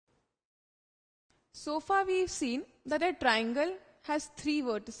So far we've seen that a triangle has 3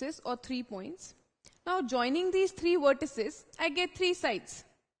 vertices or 3 points. Now joining these 3 vertices, I get 3 sides.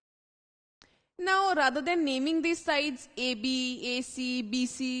 Now rather than naming these sides AB, AC,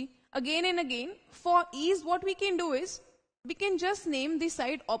 BC again and again, for ease what we can do is, we can just name the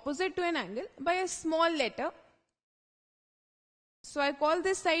side opposite to an angle by a small letter. So I call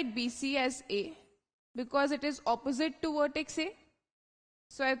this side BC as A because it is opposite to vertex A.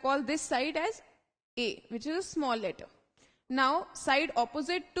 So I call this side as A, which is a small letter. Now side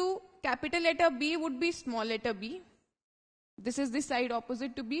opposite to capital letter B would be small letter b. This is the side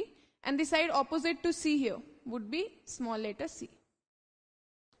opposite to B, and the side opposite to C here would be small letter c.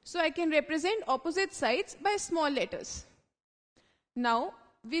 So I can represent opposite sides by small letters. Now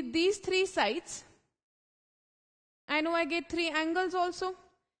with these 3 sides, I know I get 3 angles also.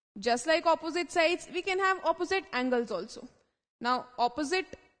 Just like opposite sides, we can have opposite angles also. Now opposite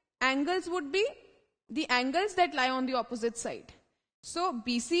angles would be the angles that lie on the opposite side. So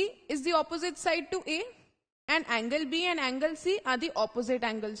BC is the opposite side to A, and angle B and angle C are the opposite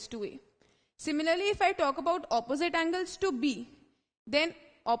angles to A. Similarly, if I talk about opposite angles to B, then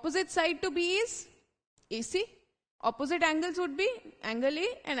opposite side to B is AC. Opposite angles would be angle A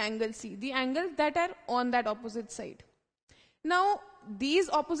and angle C, the angles that are on that opposite side. Now, these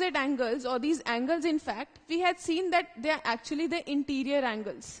opposite angles, or these angles in fact, we had seen that they are actually the interior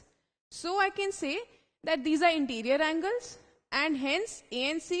angles. So I can say that these are interior angles, and hence A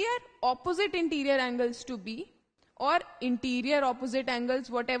and C are opposite interior angles to B, or interior opposite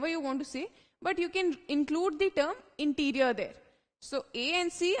angles, whatever you want to say, but you can include the term interior there. So A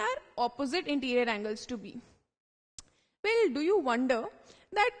and C are opposite interior angles to B. Well, do you wonder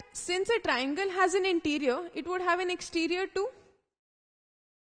that since a triangle has an interior, it would have an exterior too?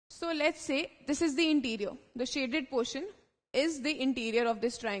 So let's say this is the interior. The shaded portion is the interior of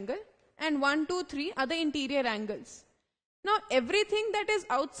this triangle, and 1, 2, 3 are the interior angles. Now everything that is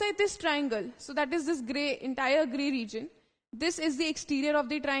outside this triangle, so that is this gray, entire gray region, this is the exterior of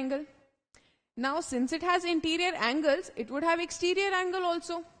the triangle. Now since it has interior angles, it would have exterior angle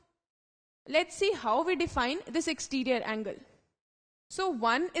also. Let's see how we define this exterior angle. So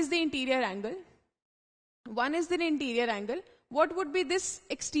 1 is the interior angle. 1 is the interior angle. What would be this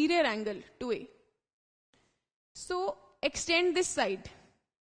exterior angle to A? So extend this side.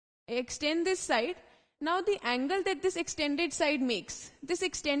 Extend this side. Now the angle that this extended side makes, this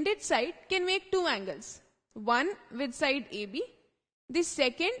extended side can make 2 angles. One with side AB, the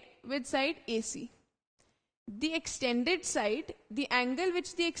second with side AC. The extended side, the angle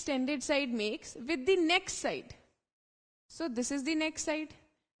which the extended side makes with the next side. So this is the next side,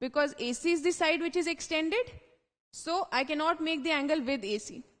 because AC is the side which is extended. So I cannot make the angle with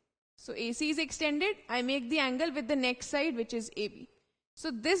AC. So AC is extended, I make the angle with the next side which is AB. So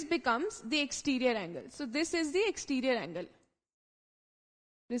this becomes the exterior angle. So this is the exterior angle.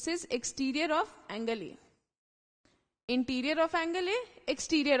 This is exterior of angle A. Interior of angle A,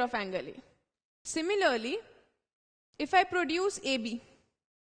 exterior of angle A. Similarly, if I produce AB,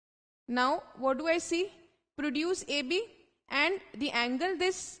 now what do I see? Produce AB, and the angle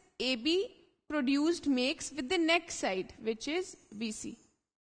this AB produced makes with the next side, which is BC.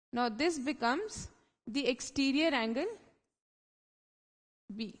 Now this becomes the exterior angle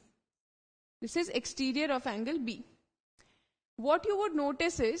B. This is exterior of angle B. What you would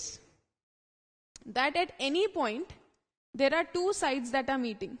notice is that at any point there are 2 sides that are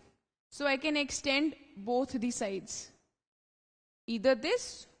meeting. So I can extend both the sides, either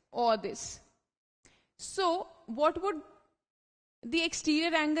this or this. So what would the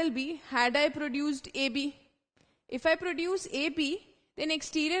exterior angle be had I produced AB? If I produce AB, then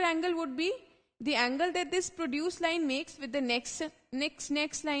exterior angle would be the angle that this produced line makes with the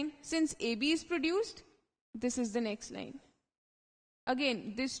next line. Since AB is produced, this is the next line.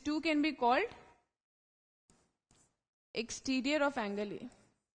 Again, this 2 can be called exterior of angle A.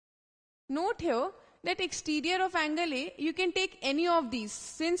 Note here that exterior of angle A, you can take any of these,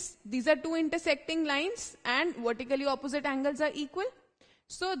 since these are 2 intersecting lines and vertically opposite angles are equal.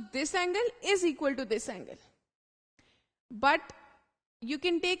 So this angle is equal to this angle. But you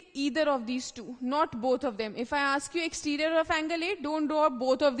can take either of these 2, not both of them. If I ask you exterior of angle A, don't draw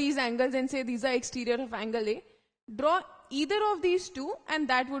both of these angles and say these are exterior of angle A. Draw either of these 2, and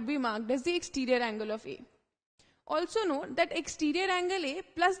that would be marked as the exterior angle of A. Also note that exterior angle A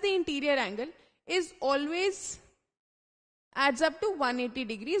plus the interior angle is always adds up to 180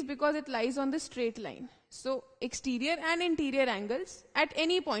 degrees because it lies on the straight line. So exterior and interior angles at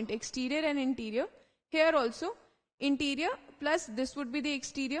any point, exterior and interior, here also interior plus this would be the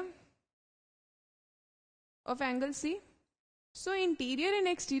exterior of angle C. So interior and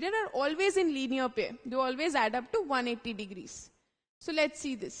exterior are always in linear pair. They always add up to 180 degrees. So let's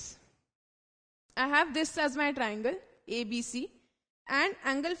see this. I have this as my triangle ABC, and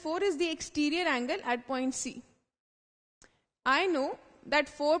angle 4 is the exterior angle at point C. I know that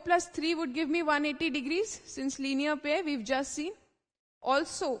 4 plus 3 would give me 180 degrees since linear pair we've just seen.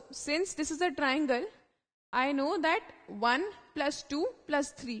 Also, since this is a triangle, I know that 1 plus 2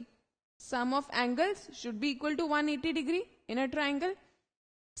 plus 3, sum of angles should be equal to 180 degree in a triangle.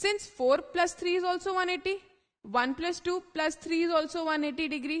 Since 4 plus 3 is also 180, 1 plus 2 plus 3 is also 180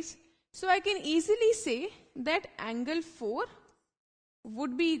 degrees. So I can easily say that angle 4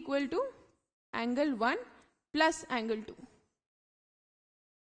 would be equal to angle 1 plus angle 2.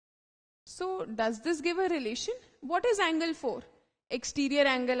 So does this give a relation? What is angle 4? Exterior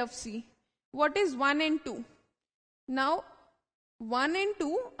angle of C. What is 1 and 2? Now 1 and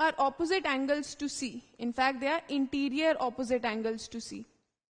 2 are opposite angles to C. In fact, they are interior opposite angles to C.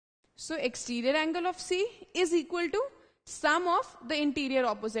 So exterior angle of C is equal to sum of the interior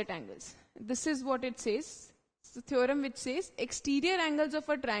opposite angles. This is what it says. It's the theorem which says exterior angles of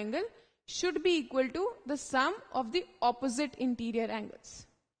a triangle should be equal to the sum of the opposite interior angles.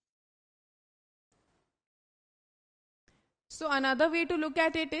 So another way to look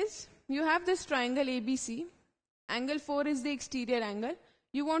at it is, you have this triangle ABC. Angle 4 is the exterior angle.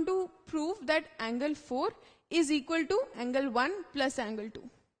 You want to prove that angle 4 is equal to angle 1 plus angle 2.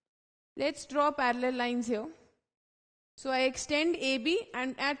 Let's draw parallel lines here. So I extend AB,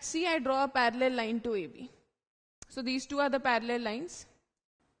 and at C I draw a parallel line to AB. So these two are the parallel lines.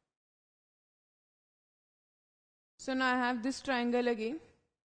 So now I have this triangle again.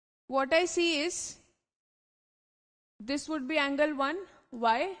 What I see is, this would be angle 1.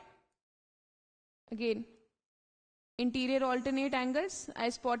 Why? Again, interior alternate angles. I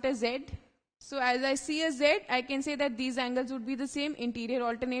spot a Z. So as I see a Z, I can say that these angles would be the same, interior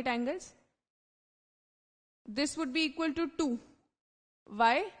alternate angles. This would be equal to 2.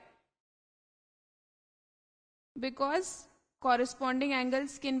 Why? Because corresponding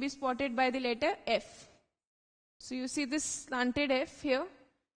angles can be spotted by the letter F. So you see this slanted F here,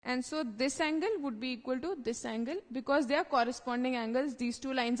 and so this angle would be equal to this angle because they are corresponding angles. These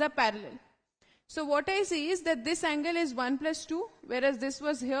two lines are parallel. So what I see is that this angle is 1 plus 2, whereas this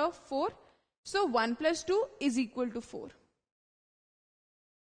was here 4. So 1 plus 2 is equal to 4.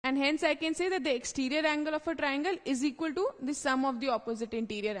 And hence I can say that the exterior angle of a triangle is equal to the sum of the opposite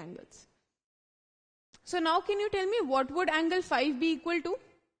interior angles. So now can you tell me what would angle 5 be equal to?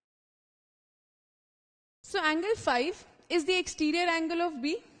 So angle 5 is the exterior angle of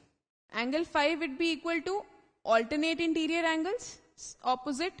B. Angle 5 would be equal to alternate interior angles,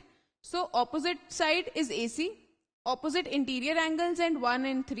 opposite. So opposite side is AC, opposite interior angles and 1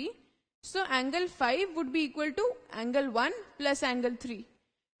 and 3. So angle 5 would be equal to angle 1 plus angle 3.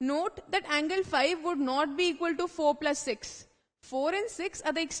 Note that angle 5 would not be equal to 4 plus 6. 4 and 6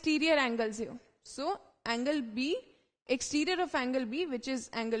 are the exterior angles here. So angle B, exterior of angle B, which is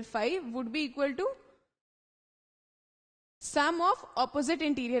angle 5, would be equal to sum of opposite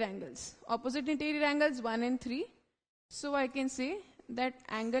interior angles. Opposite interior angles 1 and 3. So I can say that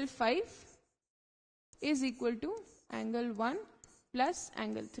angle 5 is equal to angle 1 plus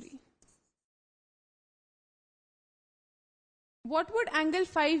angle 3. What would angle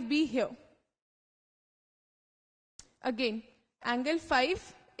 5 be here? Again, angle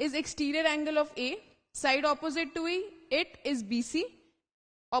 5 is exterior angle of A. Side opposite to it is BC.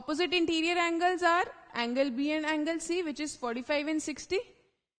 Opposite interior angles are angle B and angle C, which is 45 and 60.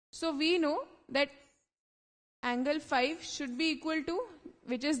 So we know that angle 5 should be equal to,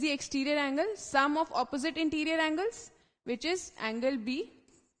 which is the exterior angle, sum of opposite interior angles, which is angle B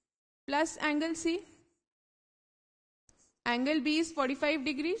plus angle C. Angle B is 45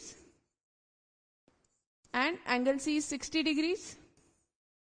 degrees and angle C is 60 degrees.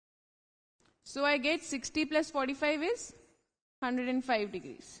 So I get 60 plus 45 is 105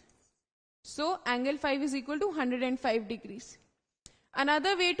 degrees. So angle 5 is equal to 105 degrees.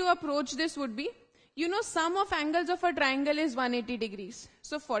 Another way to approach this would be, you know, sum of angles of a triangle is 180 degrees.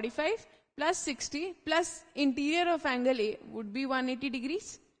 So 45 plus 60 plus interior of angle A would be 180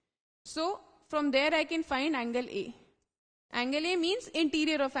 degrees. So from there I can find angle A. Angle A means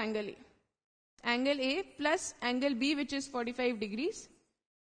interior of angle A. Angle A plus angle B, which is 45 degrees,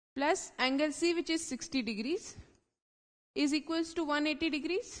 plus angle C, which is 60 degrees, is equals to 180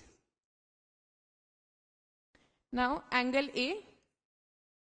 degrees. Now angle A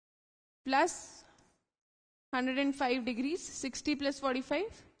plus 105 degrees, 60 plus 45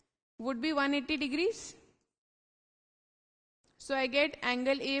 would be 180 degrees. So I get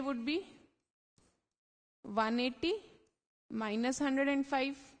angle A would be 180 minus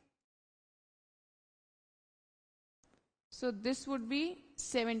 105. So this would be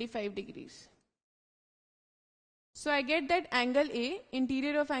 75 degrees. So I get that angle A,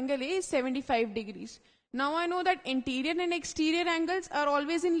 interior of angle A is 75 degrees. Now I know that interior and exterior angles are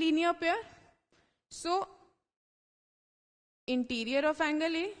always in linear pair. So interior of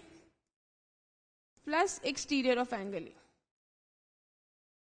angle A plus exterior of angle A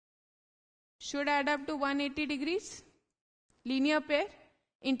should add up to 180 degrees. Linear pair.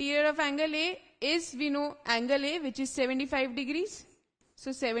 Interior of angle A is, we know, angle A, which is 75 degrees.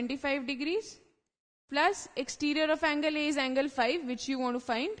 So 75 degrees plus exterior of angle A is angle 5, which you want to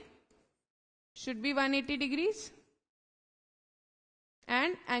find. Should be 180 degrees.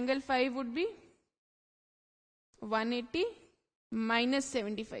 And angle 5 would be 180 minus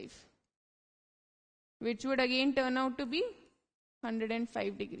 75, which would again turn out to be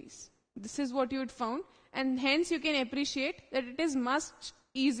 105 degrees. This is what you had found, and hence you can appreciate that it is much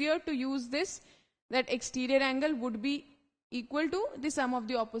easier to use this, that exterior angle would be equal to the sum of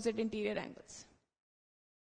the opposite interior angles.